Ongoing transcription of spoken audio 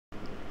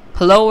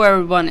Hello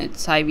everyone,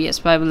 it's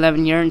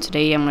IBS511 here, and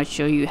today I'm going to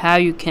show you how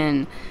you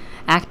can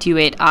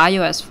activate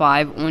iOS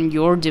 5 on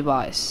your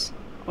device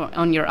or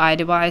on your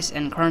iDevice,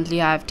 and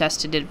currently I've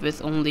tested it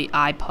with only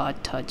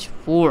iPod Touch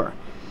 4.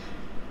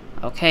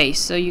 Okay,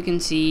 so you can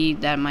see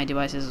that my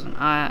device is on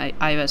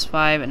iOS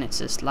 5 and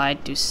it's a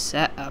slide to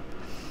set up.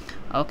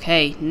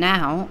 Okay,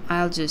 now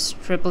I'll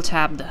just triple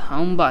tap the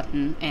home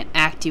button and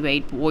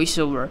activate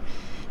voiceover.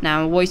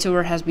 Now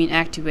voiceover has been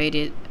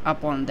activated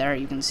up on there,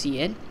 you can see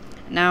it.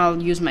 Now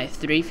I'll use my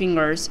 3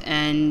 fingers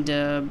and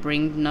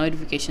bring the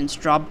notifications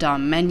drop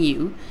down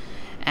menu,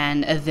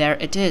 and there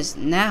it is.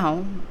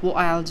 Now what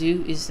I'll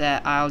do is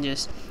that I'll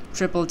just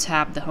triple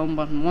tap the home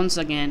button once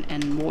again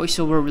and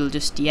voiceover will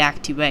just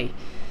deactivate.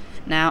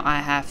 Now I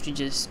have to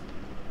just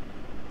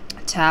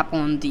tap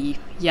on the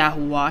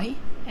Yahoo Y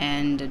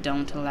and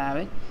don't allow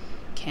it,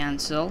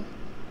 cancel.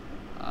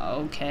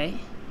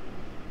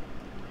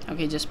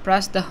 Okay, just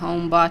press the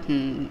home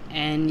button,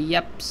 and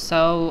yep,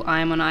 so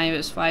I'm on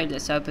iOS 5.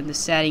 Let's open the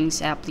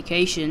settings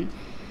application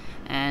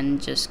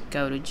and just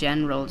go to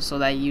general so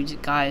that you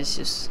guys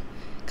just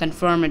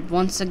confirm it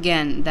once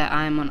again that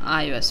I'm on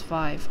iOS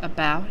 5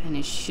 about, and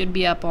it should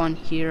be up on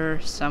here,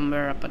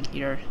 somewhere up on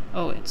here.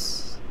 Oh,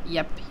 it's,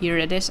 yep, here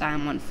it is.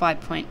 I'm on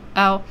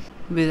 5.0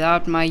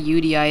 without my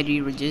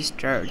UDID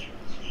registered.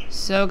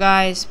 So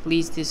guys,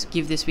 please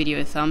give this video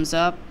a thumbs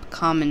up,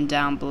 comment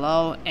down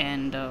below,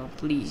 and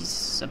please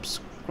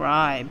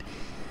subscribe.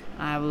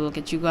 I will look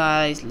at you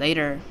guys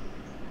later.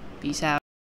 Peace out.